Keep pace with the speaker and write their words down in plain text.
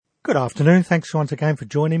Good afternoon. Thanks once again for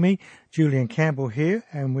joining me. Julian Campbell here,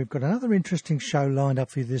 and we've got another interesting show lined up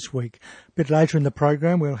for you this week. A bit later in the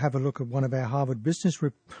program, we'll have a look at one of our Harvard Business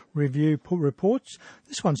Review reports.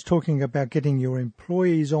 This one's talking about getting your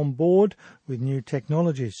employees on board with new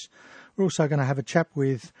technologies. We're also going to have a chat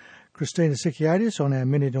with Christina Sykiotis on our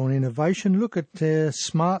Minute on Innovation, look at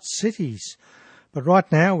smart cities. But right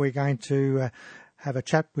now, we're going to have a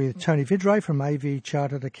chat with Tony Vidray from AV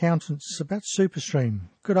Chartered Accountants about SuperStream.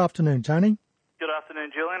 Good afternoon, Tony. Good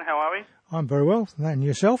afternoon, Julian. How are we? I'm very well. And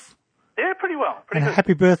yourself? Yeah, pretty well. Pretty and good. A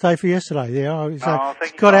happy birthday for yesterday. Yeah,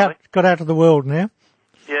 thank you. Got out of the world now.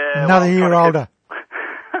 Yeah, another year older.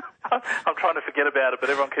 I'm trying to forget about it,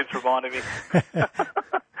 but everyone keeps reminding me.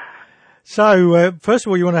 So, first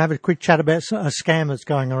of all, you want to have a quick chat about a scam that's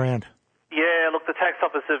going around. Yeah, look, the tax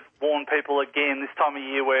office have warned people again this time of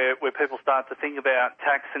year where people start to think about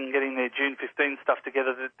tax and getting their June 15 stuff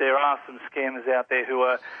together, that there are some scammers out there who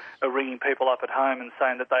are ringing people up at home and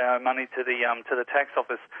saying that they owe money to the tax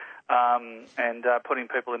office, and putting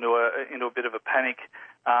people into a bit of a panic.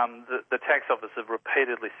 The tax office have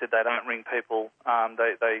repeatedly said they don't ring people.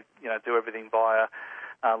 They do everything via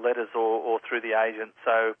letters or through the agent.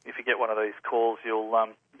 So if you get one of these calls, you'll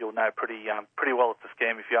know pretty well it's a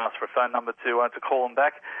scam if you ask for a phone number to call them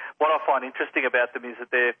back. What I find interesting about them is that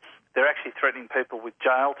they're actually threatening people with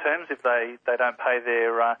jail terms if they don't pay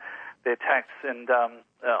their tax. And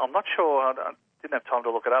I'm not sure. I didn't have time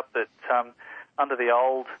to look it up, but under the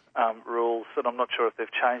old rules, and I'm not sure if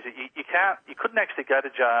they've changed it, you couldn't actually go to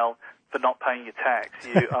jail for not paying your tax.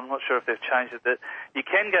 I'm not sure if they've changed it. That you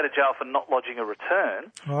can go to jail for not lodging a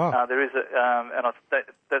return. Oh. There is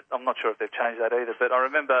I'm not sure if they've changed that either. But I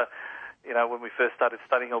remember, when we first started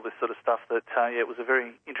studying all this sort of stuff, that it was a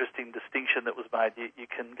very interesting distinction that was made. You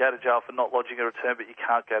can go to jail for not lodging a return, but you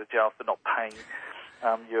can't go to jail for not paying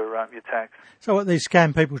your tax. So what these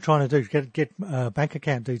scam people are trying to do is get bank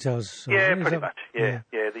account details? Yeah, pretty much. Yeah,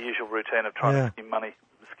 the usual routine of trying to skim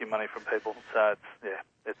money from people. So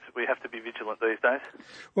we have to be vigilant these days.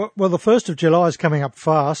 Well, the 1st of July is coming up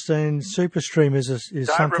fast, and SuperStream is Don't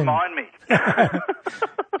something. Don't remind me.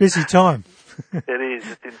 Busy time. It is.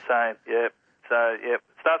 It's insane. Yeah. So it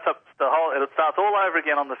starts all over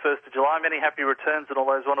again on the 1st of July. Many happy returns and all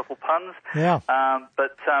those wonderful puns. Yeah.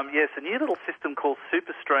 But yes, a new little system called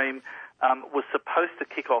SuperStream was supposed to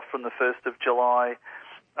kick off from the 1st of July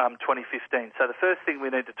 2015. So the first thing we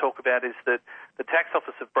need to talk about is that the tax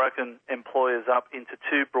office have broken employers up into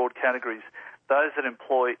two broad categories: those that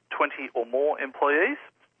employ 20 or more employees,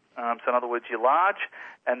 so in other words, you're large,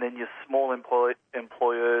 and then your small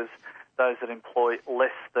employers, those that employ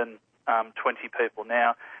less than 20 people.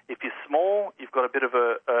 Now, if you're small, you've got a bit of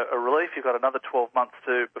a relief. You've got another 12 months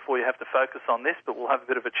before you have to focus on this, but we'll have a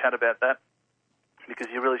bit of a chat about that, because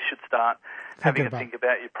you really should start having to think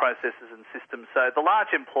about your processes and systems. So the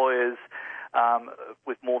large employers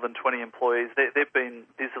with more than 20 employees, they've been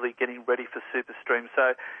busily getting ready for SuperStream.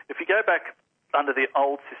 So if you go back under the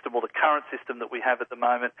old system or the current system that we have at the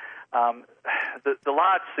moment, the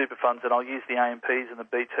large super funds, and I'll use the AMPs and the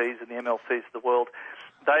BTs and the MLCs of the world,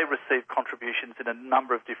 they receive contributions in a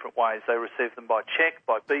number of different ways. They receive them by cheque,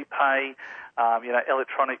 by BPay,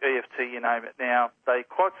 electronic, EFT, you name it. Now, they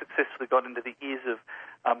quite successfully got into the ears of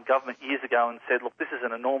government years ago and said, look, this is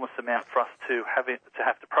an enormous amount for us to have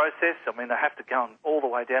to process. I mean, they have to go all the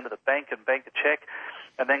way down to the bank and bank a cheque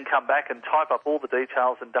and then come back and type up all the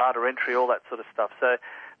details and data entry, all that sort of stuff. So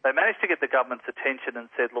they managed to get the government's attention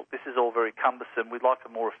and said, look, this is all very cumbersome. We'd like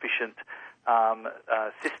a more efficient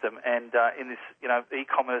system. And in this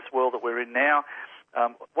e-commerce world that we're in now,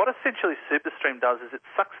 what essentially SuperStream does is it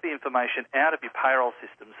sucks the information out of your payroll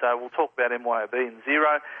system. So we'll talk about MYOB and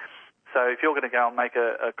Xero. So if you're going to go and make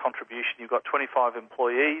a contribution, you've got 25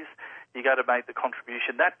 employees, you go to make the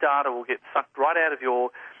contribution, that data will get sucked right out of your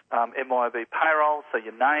MYOB payroll, so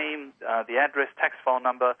your name, the address, tax file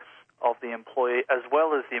number of the employee, as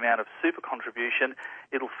well as the amount of super contribution.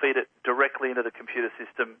 It'll feed it directly into the computer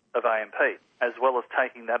system of AMP, as well as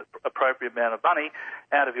taking that appropriate amount of money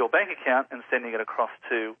out of your bank account and sending it across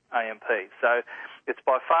to AMP. So it's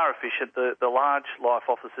by far efficient. The large life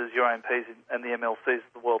offices, your AMPs and the MLCs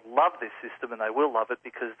of the world love this system, and they will love it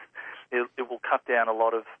because it will cut down a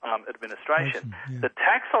lot of administration. Yeah. The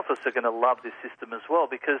tax office are going to love this system as well,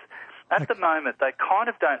 because at the moment they kind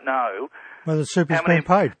of don't know whether the super's being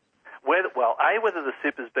paid. Whether the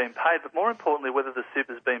super's been paid, but more importantly, whether the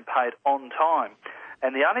super's been paid on time.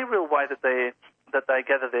 And the only real way that they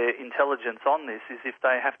gather their intelligence on this is if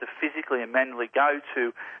they have to physically and manually go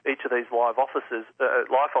to each of these life offices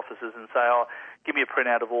and say, give me a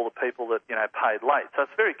printout of all the people that paid late. So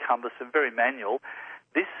it's very cumbersome, very manual.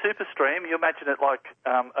 this super stream, you imagine it like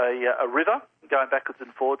a river going backwards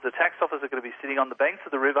and forwards. The tax office are going to be sitting on the banks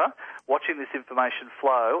of the river watching this information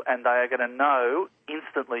flow, and they are going to know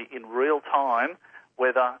instantly in real time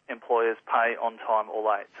whether employers pay on time or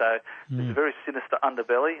late. So there's a very sinister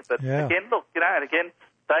underbelly. But again, look, and again,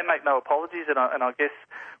 they make no apologies, and I guess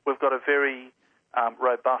we've got a very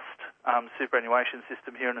robust superannuation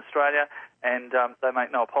system here in Australia, and they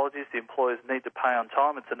make no apologies. The employers need to pay on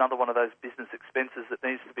time. It's another one of those business expenses that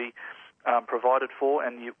needs to be provided for,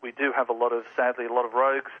 and we do have sadly, a lot of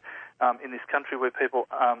rogues in this country where people,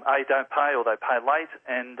 don't pay or they pay late,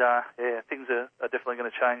 and things are definitely going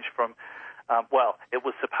to change from, it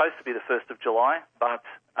was supposed to be the 1st of July, but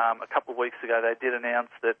a couple of weeks ago they did announce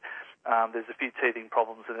that there's a few teething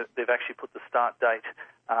problems, and they've actually put the start date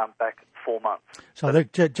back 4 months. So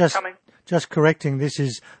just correcting, this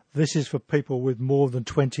is for people with more than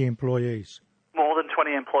 20 employees. More than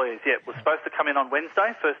 20 employees, yeah. It was supposed to come in on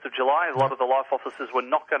Wednesday, 1st of July. A lot of the life officers were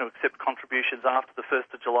not going to accept contributions after the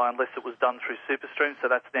 1st of July unless it was done through SuperStream, so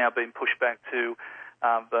that's now been pushed back to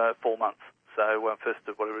 4 months. So 1st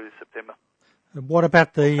of September. What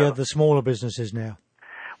about the smaller businesses now?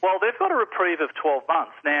 Well, they've got a reprieve of 12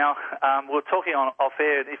 months. Now, we're talking off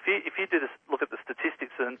air. If you do look at the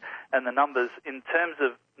statistics and the numbers, in terms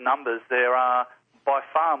of numbers, there are by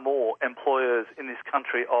far more employers in this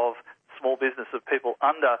country of small business, of people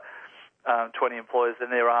under 20 employers, than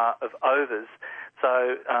there are of overs.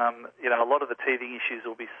 So, a lot of the teething issues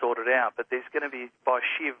will be sorted out, but there's going to be, by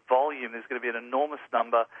sheer volume, there's going to be an enormous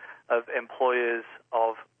number of employers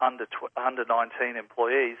of under 19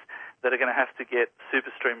 employees that are going to have to get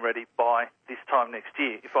SuperStream ready by this time next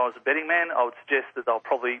year. If I was a betting man, I would suggest that they'll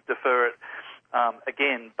probably defer it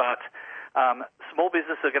again, but small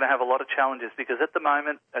businesses are going to have a lot of challenges because at the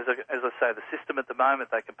moment, as I say, the system at the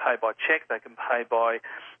moment, they can pay by cheque, they can pay by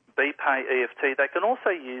BPay, EFT, they can also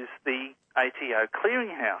use the ATO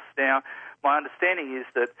clearinghouse. Now, my understanding is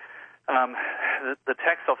that the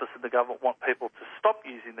tax office and the government want people to stop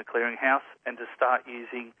using the clearinghouse and to start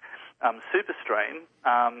using SuperStream.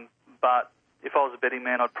 But if I was a betting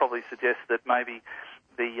man, I'd probably suggest that maybe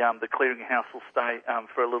the clearinghouse will stay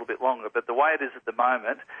for a little bit longer. But the way it is at the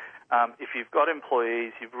moment, if you've got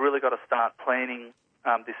employees, you've really got to start planning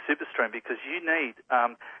this SuperStream because you need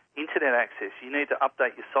internet access. You need to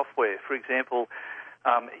update your software. For example,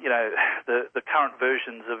 the current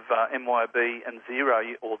versions of MYOB and Xero,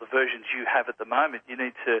 or the versions you have at the moment, you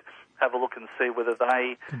need to have a look and see whether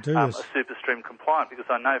they are SuperStream compliant, because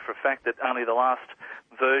I know for a fact that only the last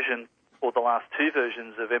version or the last two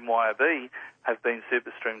versions of MYOB have been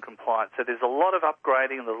SuperStream compliant. So there's a lot of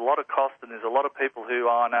upgrading, and there's a lot of cost, and there's a lot of people who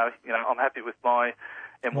I'm happy with my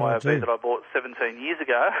MYOB that I bought 17 years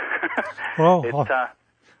ago.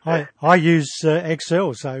 Well, I use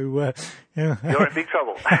Excel, so you're in big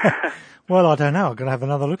trouble. Well, I don't know. I've got to have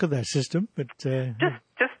another look at that system, but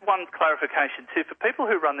just one clarification too for people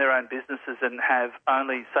who run their own businesses and have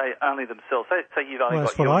only themselves. Say you've only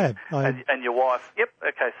got you and your wife. Yep.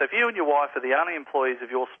 Okay. So if you and your wife are the only employees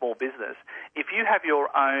of your small business, if you have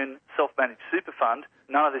your own self-managed super fund,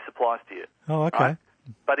 none of this applies to you. Oh, okay. Right?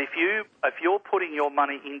 But if you're putting your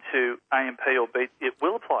money into AMP or BEAT, it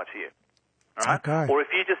will apply to you. All right? Okay. Or if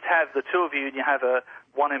you just have the two of you and you have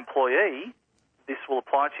one employee, this will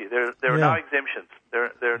apply to you. There are no exemptions.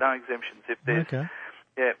 There are no exemptions if there's. Okay.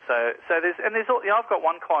 Yeah. So there's I've got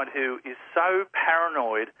one client who is so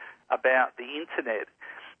paranoid about the internet.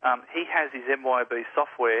 He has his MYOB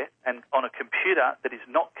software and on a computer that is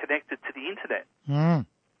not connected to the internet. Mm.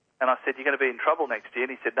 And I said, "You're going to be in trouble next year."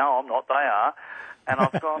 And he said, "No, I'm not. They are." And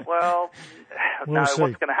I've gone, "Well, no. See.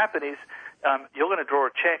 What's going to happen is you're going to draw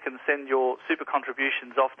a cheque and send your super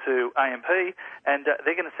contributions off to AMP, and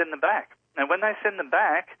they're going to send them back. And when they send them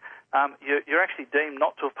back, you're actually deemed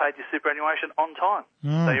not to have paid your superannuation on time.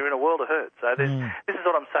 So you're in a world of hurt." So this is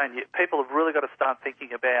what I'm saying. People have really got to start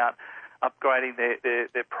thinking about upgrading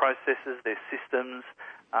their processes, their systems.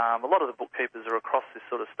 A lot of the bookkeepers are across this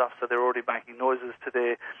sort of stuff, so they're already making noises to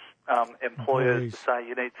their employers to say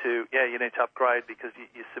you need to upgrade because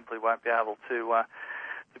you simply won't be able to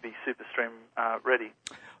be SuperStream ready.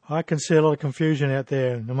 I can see a lot of confusion out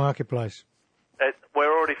there in the marketplace. We're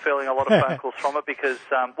already feeling a lot of phone calls from it because,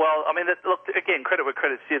 look, again, credit where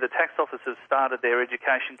credit's due. The tax office has started their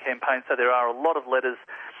education campaign, so there are a lot of letters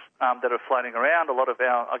that are floating around. A lot of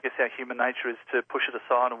our human nature is to push it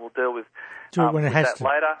aside, and we'll deal with that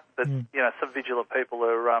later. But some vigilant people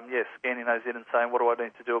are scanning those in and saying, "What do I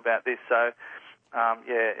need to do about this?" So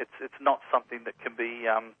it's not something that can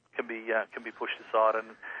be pushed aside.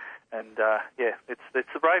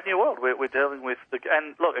 it's a brave new world. We're dealing with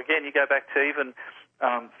and look again. You go back to even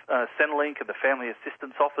Centrelink and the Family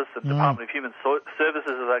Assistance Office and Department of Human Services,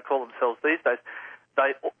 as they call themselves these days.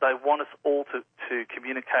 They want us all to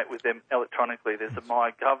communicate with them electronically. There's a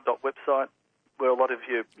mygov website where a lot of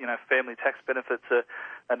your family tax benefits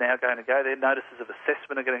are now going to go. Their notices of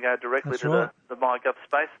assessment are going to go directly to the mygov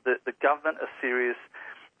space. The government are serious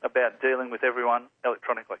about dealing with everyone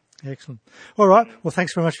electronically. Excellent. All right. Well,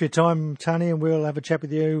 thanks very much for your time, Tony, and we'll have a chat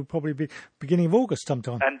with you probably beginning of August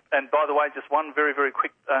sometime. And by the way, just one very, very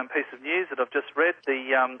quick piece of news that I've just read, the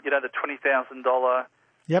 $20,000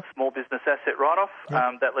 small business asset write-off,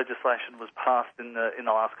 that legislation was passed in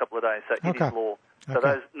the last couple of days, so it is law. So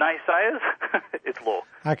those naysayers, it's law.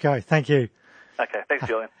 Okay, thank you. Okay, thanks,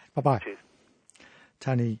 Julian. Bye-bye. Cheers.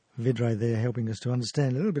 Tony Vidray there helping us to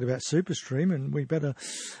understand a little bit about SuperStream, and we better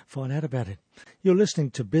find out about it. You're listening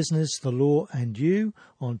to Business, the Law and You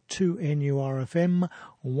on 2NURFM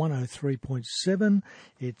 103.7.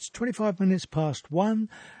 It's 25 minutes past 1,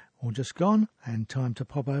 or just gone, and time to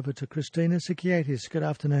pop over to Christina Sykiotis. Good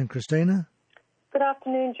afternoon, Christina. Good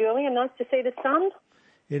afternoon, Julian. Nice to see the sun.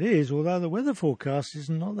 It is, although the weather forecast is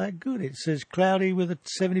not that good. It says cloudy with a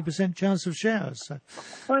 70% chance of showers. So,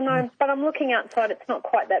 I know, but I'm looking outside. It's not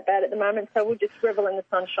quite that bad at the moment, so we'll just revel in the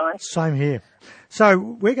sunshine. Same here. So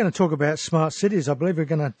we're going to talk about smart cities. I believe we're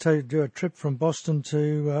going to do a trip from Boston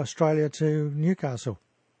to Australia to Newcastle.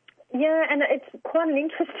 Yeah, and it's quite an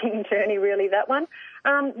interesting journey, really, that one.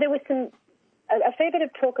 There was a fair bit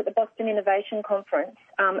of talk at the Boston Innovation Conference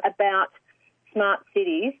about smart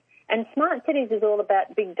cities. And smart cities is all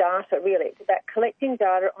about big data, really. It's about collecting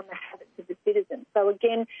data on the habits of the citizens. So,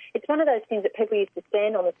 again, it's one of those things that people used to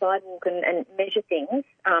stand on the sidewalk and measure things,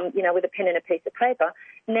 with a pen and a piece of paper.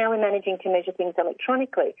 Now we're managing to measure things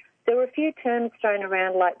electronically. There were a few terms thrown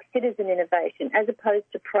around like citizen innovation as opposed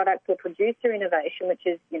to product or producer innovation, which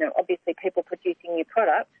is, obviously people producing new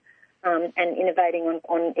products and innovating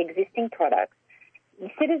on existing products.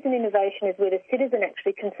 Citizen innovation is where the citizen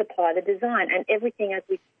actually can supply the design, and everything, as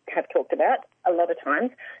we have talked about a lot of times,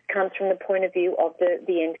 comes from the point of view of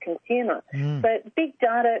the end consumer. So big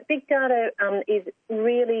data is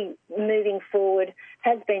really moving forward,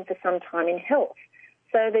 has been for some time in health.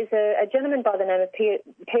 So there's a gentleman by the name of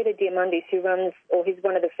Peter Diamandis who he's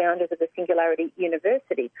one of the founders of the Singularity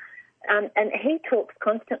University, and he talks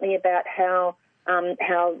constantly about how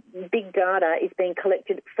big data is being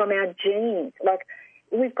collected from our genes. Like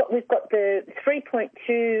we've got the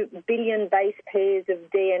 3.2 billion base pairs of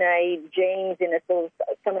DNA genes in us, or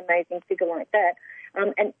some amazing figure like that.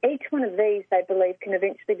 And each one of these, they believe, can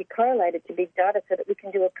eventually be correlated to big data so that we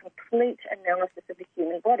can do a complete analysis of the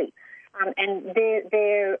human body. And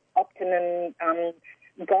their optimum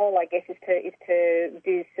goal, I guess, is to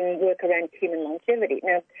do some work around human longevity.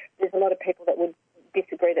 Now, there's a lot of people that would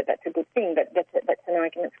disagree that that's a good thing, but that's an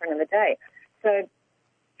argument for another day. So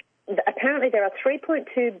apparently there are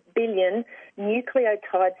 3.2 billion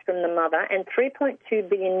nucleotides from the mother and 3.2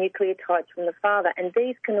 billion nucleotides from the father, and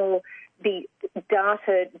these can all be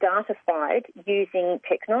datafied using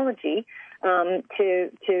technology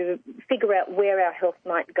to figure out where our health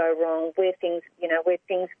might go wrong, where things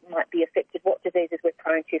might be affected, what diseases we're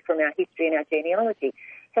prone to from our history and our genealogy.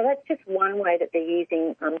 So that's just one way that they're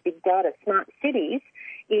using big data. Smart cities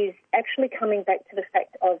is actually coming back to the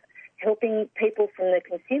fact of helping people from the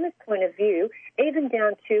consumer's point of view, even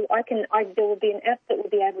down to there will be an app that will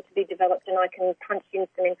be able to be developed, and I can punch in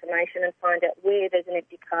some information and find out where there's an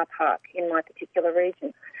empty car park in my particular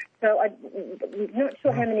region. So I'm not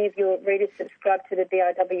sure how many of your readers subscribe to the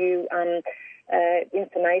BIW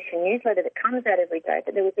information newsletter that comes out every day,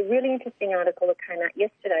 but there was a really interesting article that came out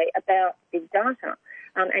yesterday about big data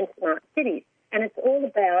and smart cities, and it's all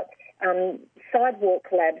about sidewalk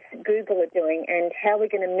labs Google are doing and how we're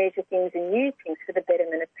going to measure things and use things for the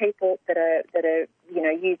betterment of people that are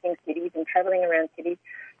using cities and travelling around cities,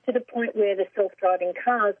 to the point where the self-driving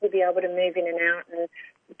cars will be able to move in and out and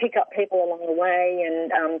pick up people along the way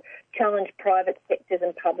and challenge private sectors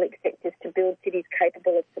and public sectors to build cities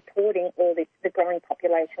capable of supporting all this, the growing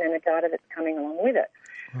population and the data that's coming along with it.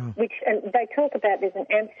 And they talk about, there's an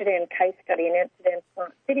Amsterdam case study, an Amsterdam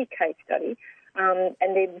smart city case study,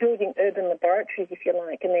 and they're building urban laboratories, if you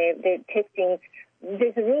like, and they're testing.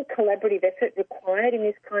 There's a real collaborative effort required in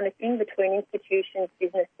this kind of thing between institutions,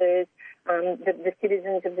 businesses, the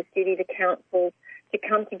citizens of the city, the councils, to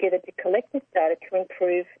come together to collect this data to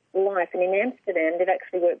improve life. And in Amsterdam, they've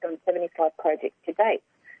actually worked on 75 projects to date.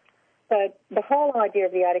 So the whole idea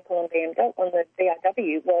of the article on the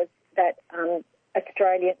BIW was that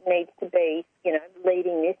Australia needs to be,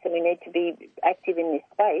 leading this, and we need to be active in this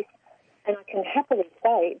space. And I can happily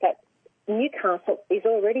say that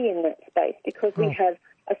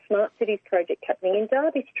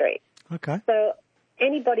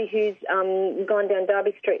who's gone down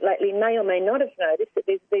Derby Street lately may or may not have noticed that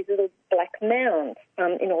there's these little black mounds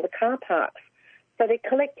in all the car parks. So they're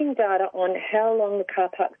collecting data on how long the car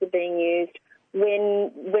parks are being used,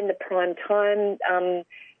 when the prime time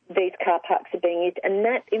these car parks are being used, and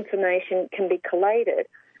that information can be collated,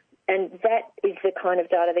 and that is the kind of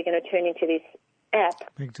data they're going to turn into this app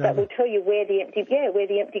that will tell you where the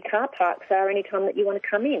empty car parks are anytime that you want to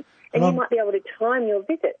come in, and you might be able to time your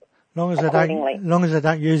visit. Long as they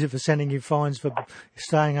don't use it for sending you fines for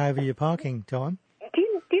staying over your parking time.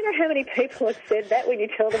 Do you know how many people have said that when you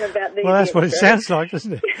tell them about these? Well, that's what it sounds like,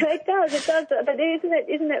 doesn't it? It does. But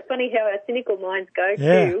isn't that funny how our cynical minds go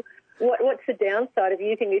to what's the downside of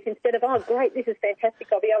using this? Instead of, oh, great, this is fantastic,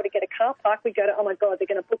 I'll be able to get a car park, we go to, oh, my God, they're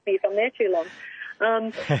going to book me if I'm there too long.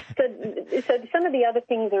 So some of the other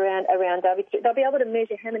things around Derby Street, they'll be able to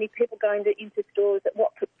measure how many people go into stores at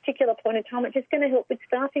what particular point in time. It's just going to help with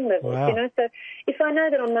staffing levels, you know. So if I know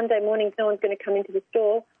that on Monday mornings no one's going to come into the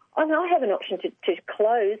store, I have an option to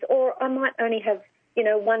close, or I might only have, you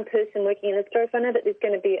know, one person working in the store. If I know that there's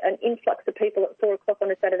going to be an influx of people at 4 o'clock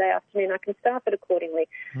on a Saturday afternoon, I can staff it accordingly.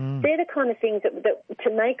 They're the kind of things that to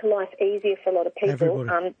make life easier for a lot of people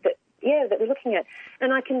that we're looking at.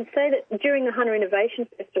 And I can say that during the Hunter Innovation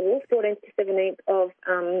Festival, 14th to 17th of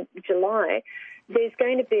July, there's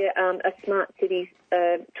going to be a Smart Cities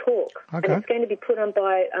talk, and it's going to be put on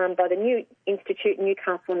by the New Institute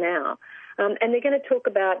Newcastle Now. And they're going to talk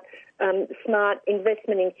about smart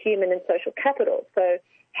investment in human and social capital. So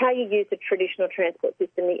how you use the traditional transport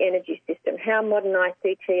system, the energy system, how modern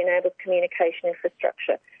ICT enables communication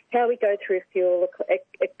infrastructure, how we go through fuel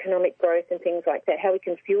economic growth and things like that, how we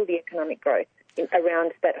can fuel the economic growth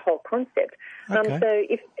around that whole concept. So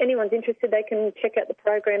if anyone's interested, they can check out the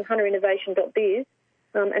program, hunterinnovation.biz,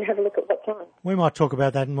 and have a look at what's on. We might talk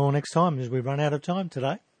about that more next time as we run out of time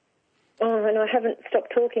today. Oh, and I haven't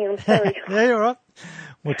stopped talking. I'm sorry. Yeah, you're all right.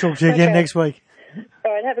 We'll talk to you again next week.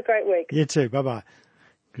 All right, have a great week. You too. Bye-bye.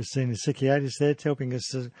 Christina Sykiotis there, helping us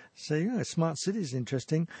to see, smart cities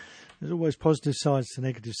interesting. There's always positive sides to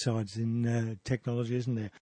negative sides in technology, isn't there?